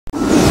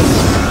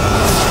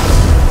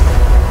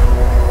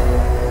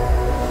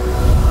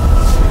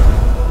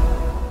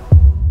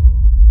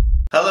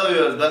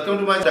welcome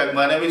to my channel.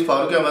 My name is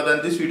Farooq Ahmed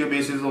and this video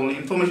base is only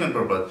information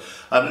purpose.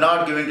 I'm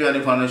not giving you any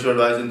financial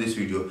advice in this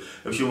video.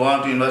 If you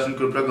want to invest in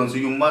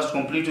cryptocurrency, you must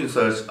complete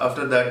research.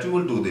 After that, you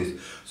will do this.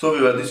 So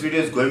viewer, this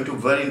video is going to be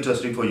very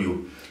interesting for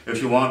you.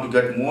 If you want to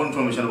get more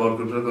information about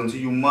cryptocurrency,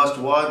 you must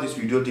watch this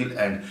video till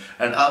end.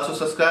 And also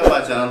subscribe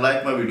my channel,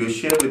 like my video,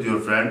 share with your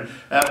friend,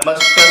 and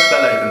must press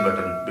bell icon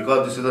button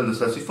because this is a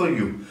necessity for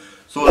you.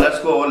 So let's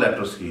go over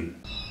laptop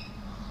screen.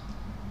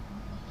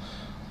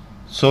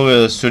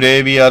 So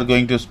today we are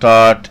going to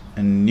start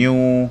a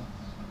new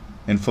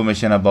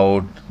information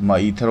about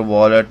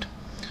MyEtherWallet.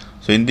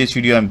 So in this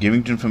video I am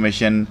giving you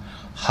information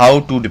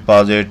how to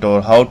deposit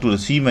or how to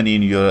receive money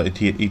in your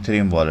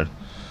Ethereum wallet.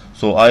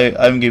 So I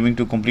am giving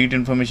to complete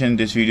information in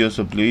this video.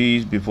 So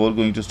please, before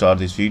going to start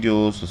this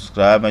video,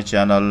 subscribe my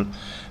channel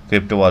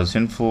Crypto Wallets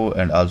Info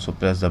and also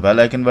press the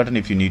bell icon button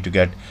if you need to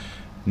get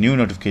new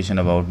notification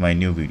about my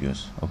new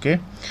videos. Okay,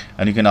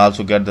 and you can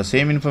also get the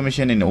same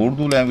information in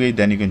Urdu language.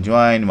 Then you can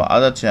join my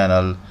other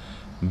channel,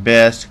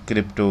 Best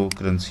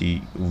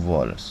Cryptocurrency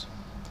Wallets.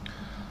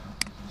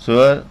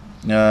 So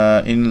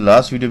in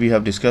last video we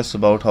have discussed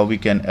about how we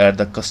can add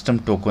the custom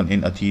token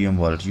in Ethereum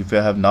wallet. If you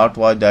have not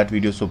watched that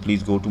video, so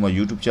please go to my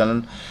YouTube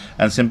channel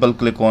and simple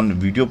click on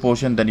video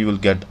portion, then you will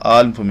get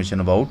all information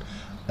about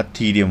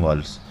Ethereum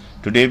wallets.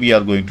 Today we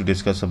are going to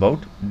discuss about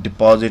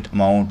deposit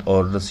amount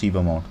or receive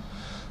amount.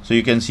 So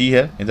you can see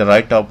here in the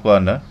right top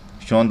corner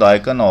shown the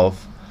icon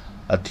of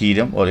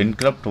Ethereum or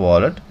Enkrypt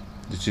Wallet.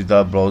 This is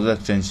the browser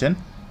extension.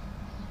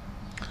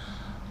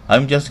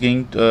 I'm just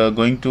going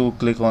to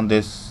click on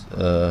this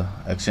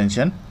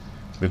extension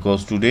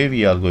because today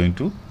we are going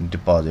to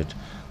deposit.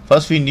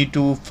 First we need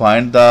to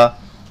find the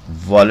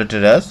wallet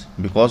address,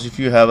 because if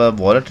you have a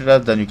wallet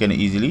address then you can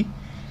easily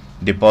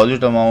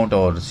deposit amount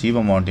or receive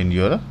amount in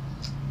your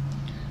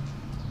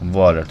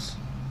wallets.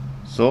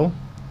 So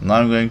now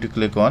I'm going to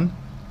click on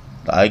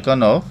the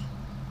icon of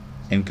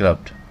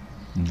Enkrypt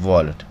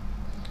Wallet.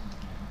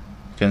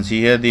 You can see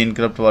here the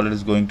Enkrypt Wallet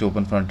is going to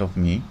open in front of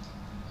me,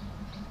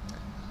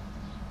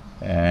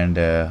 and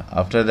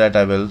after that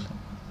I will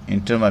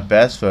enter my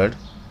password,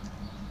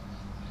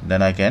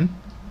 then I can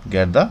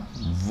get the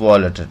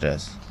wallet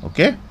address.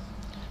 Okay,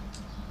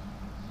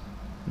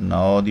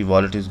 now the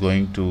wallet is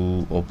going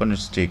to open.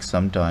 It takes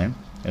some time.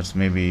 It's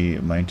maybe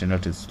my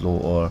internet is slow,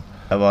 or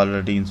I've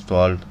already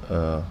installed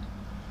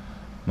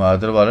my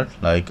other wallet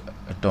like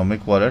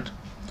Atomic Wallet.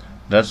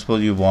 Let's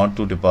suppose you want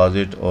to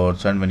deposit or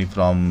send money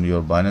from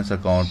your Binance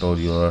account or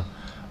your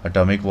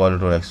Atomic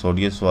Wallet or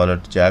Exodus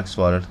Wallet, Jax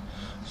Wallet.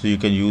 So you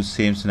can use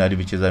same scenario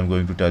which is I'm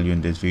going to tell you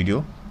in this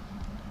video.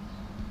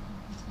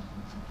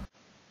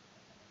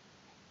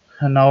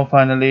 And now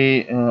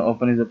finally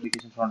open his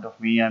application in front of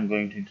me. I'm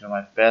going to enter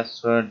my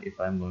password if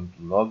I'm going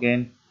to log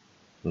in.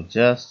 So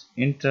just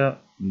enter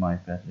my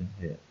password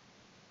here.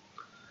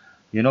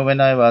 You know, when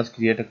I was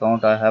create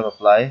account, I have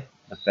applied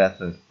the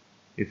password.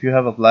 If you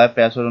have applied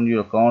password on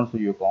your account, so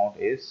your account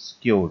is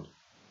secured.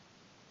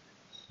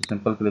 So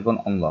simple click on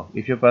unlock.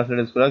 If your password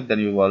is correct, then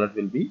your wallet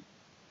will be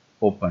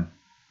open.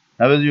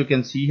 Now as you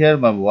can see here,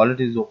 my wallet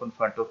is open in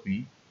front of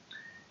me,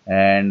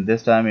 and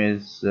this time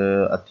is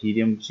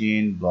Ethereum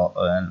chain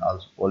and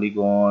also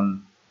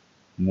Polygon,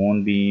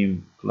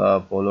 Moonbeam,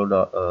 Club,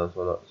 Polkadot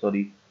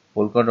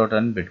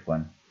and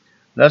Bitcoin.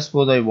 Let's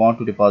suppose I want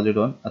to deposit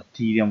on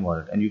Ethereum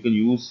wallet, and you can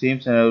use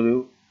same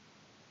scenario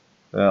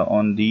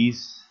on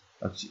these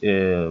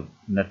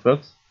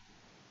networks.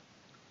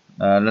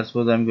 Let's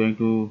suppose I'm going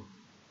to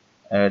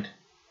add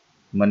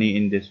money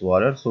in this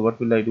wallet. So what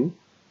will I do?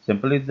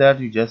 Simple is that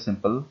you just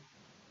simple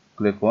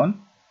click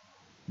on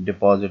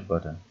deposit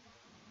button,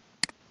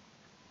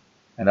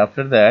 and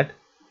after that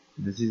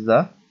this is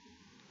the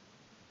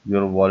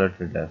your wallet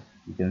address.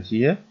 You can see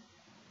here,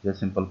 just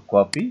simple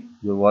copy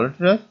your wallet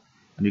address,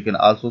 and you can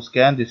also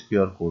scan this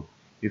QR code.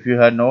 If you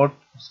had not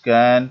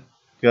scanned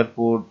QR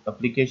code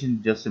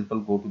application, just simple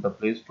go to the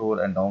Play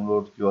Store and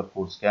download QR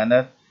code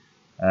scanner,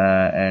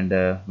 and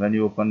when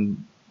you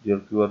open your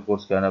QR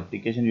code scanner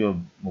application, your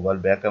mobile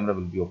back camera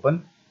will be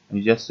open, and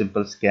you just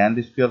simple scan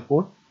this QR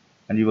code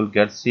and you will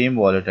get same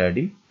wallet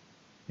ID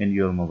in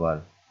your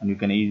mobile, and you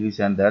can easily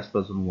send that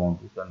person who want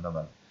to send the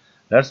money.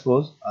 Let's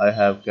suppose I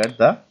have get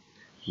the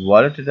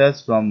wallet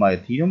address from my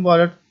Ethereum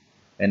wallet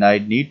and I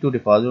need to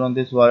deposit on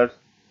this wallet.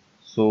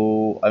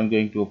 So I'm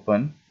going to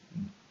open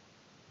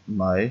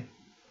my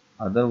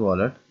other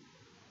wallet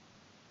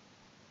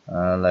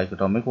like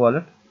Atomic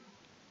Wallet.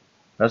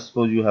 Let's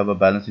suppose you have a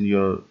balance in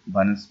your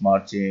Binance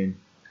Smart Chain,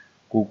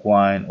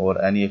 KuCoin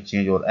or any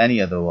exchange or any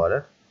other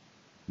wallet.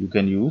 You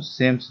can use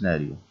same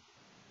scenario.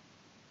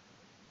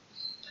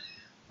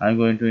 I'm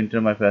going to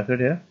enter my password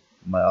here.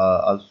 My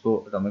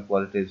also Atomic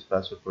Wallet is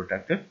password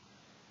protected.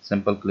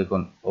 Simple click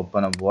on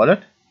open a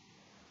wallet.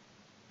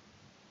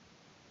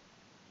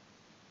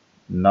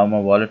 Now my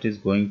wallet is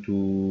going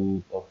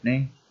to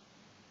opening.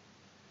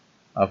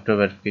 After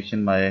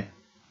verification my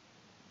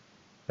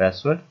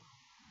password,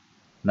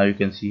 now you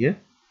can see here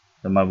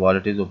that my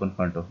wallet is open in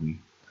front of me.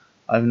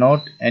 I have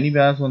not any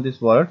balance on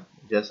this wallet,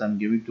 just I'm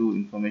giving to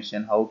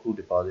information how to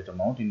deposit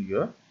amount in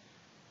your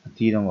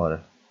Ethereum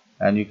wallet.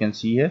 and you can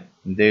see here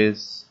there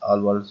is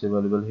all wallets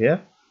available here.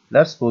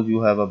 Let's suppose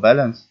you have a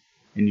balance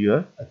in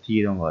your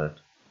Ethereum wallet.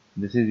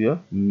 This is your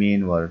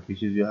main wallet,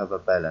 which is you have a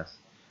balance,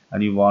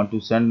 and you want to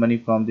send money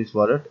from this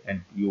wallet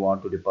and you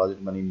want to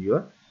deposit money in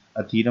your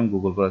Ethereum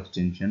Google Pro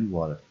extension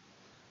wallet.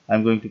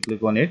 I'm going to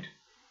click on it.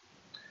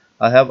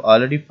 I have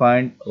already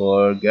find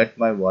or get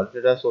my wallet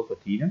address of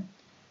Ethereum,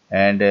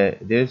 and there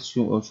is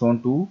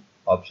shown two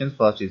options.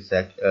 First is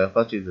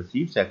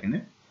receive, second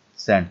is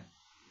send.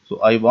 So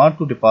I want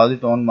to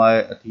deposit on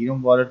my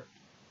Ethereum wallet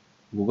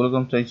Google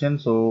Chrome extension,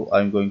 so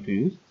I'm going to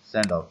use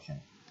send option,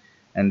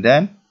 and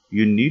then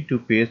you need to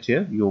paste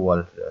here your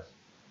wallet address.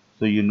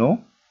 So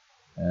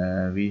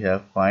we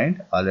have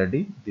find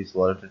already this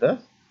wallet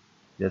address.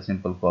 Just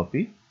simple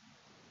copy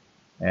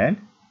and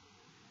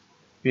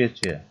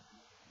paste here.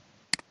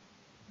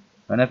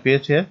 When I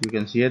paste here, you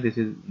can see here this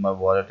is my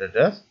wallet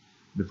address.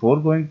 Before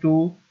going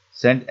to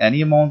send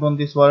any amount on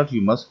this wallet,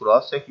 you must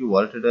cross check your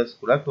wallet address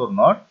correct or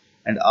not,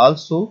 and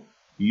also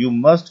you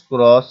must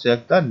cross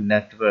check the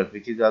network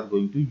which is are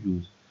going to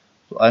use.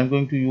 So I'm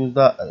going to use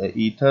the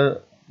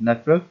Ether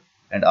network,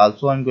 and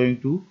also I'm going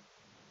to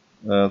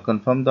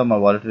confirm that my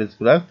wallet is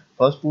correct.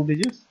 First two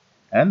digits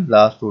and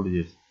last two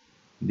digits.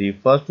 The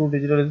first two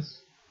digits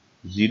is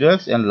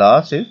 0x and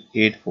last is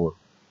 84.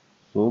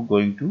 So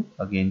going to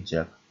again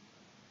check,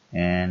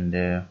 and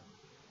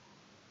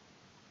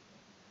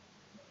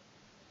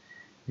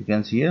you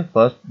can see here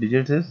first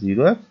digit is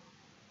 0x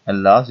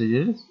and last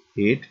digit is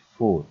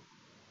 84,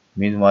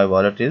 means my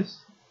wallet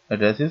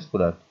address is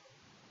correct.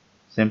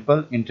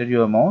 Simple, enter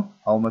your amount,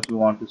 how much you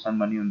want to send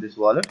money on this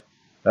wallet.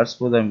 Let's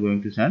suppose I'm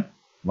going to send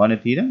 1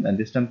 Ethereum, and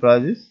this time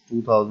price is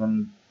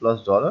 $2,000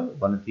 plus 1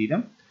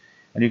 Ethereum,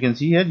 and you can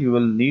see here you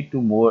will need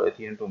to more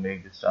Ethereum to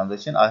make this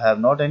transaction. I have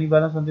not any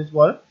balance on this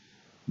wallet,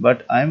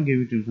 but I am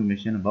giving you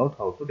information about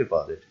how to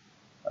deposit.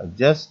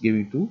 Just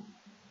giving to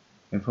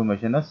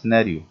information a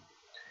scenario,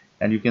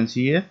 and you can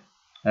see here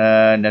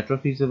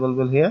network fees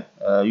available here.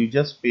 You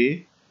just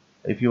pay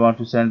if you want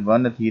to send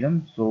 1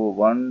 Ethereum, so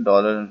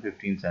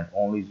 $1.15,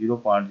 only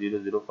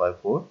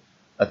 0.0054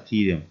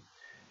 Ethereum,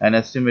 and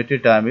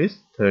estimated time is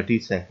 30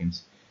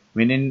 seconds,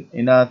 meaning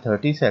in a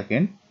 30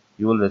 second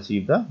you will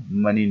receive the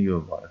money in your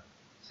wallet.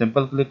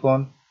 Simple, click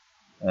on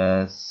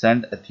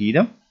send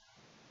Ethereum,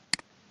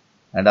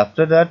 and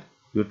after that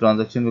your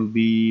transaction will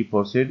be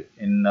proceed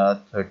in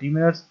 30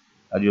 minutes,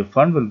 and your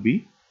fund will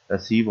be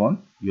received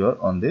on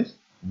this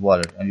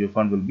wallet, and your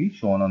fund will be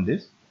shown on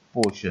this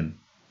portion.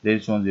 There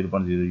is shown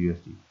 0.0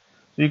 USD.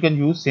 So you can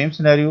use same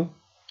scenario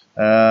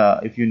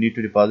if you need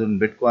to deposit in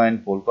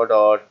Bitcoin,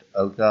 Polkadot,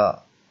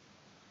 Alta.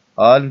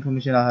 All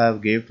information I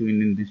have gave to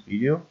in this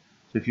video.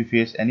 So if you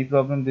face any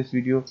problem in this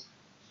video,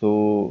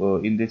 so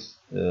in this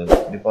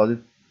deposit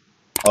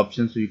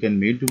option, so you can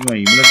mail to my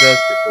email address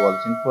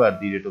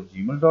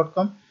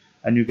cryptowalletsinfo@gmail.com,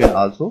 and you can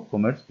also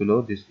comment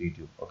below this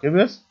video. Okay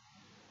viewers,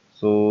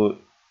 so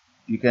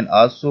you can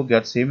also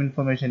get same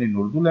information in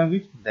Urdu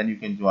language. Then you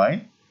can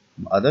join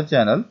other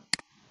channel,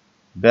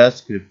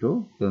 Best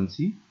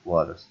Cryptocurrency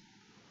Wallets.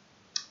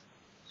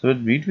 So we'll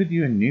meet with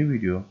you in new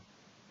video.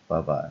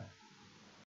 Bye bye.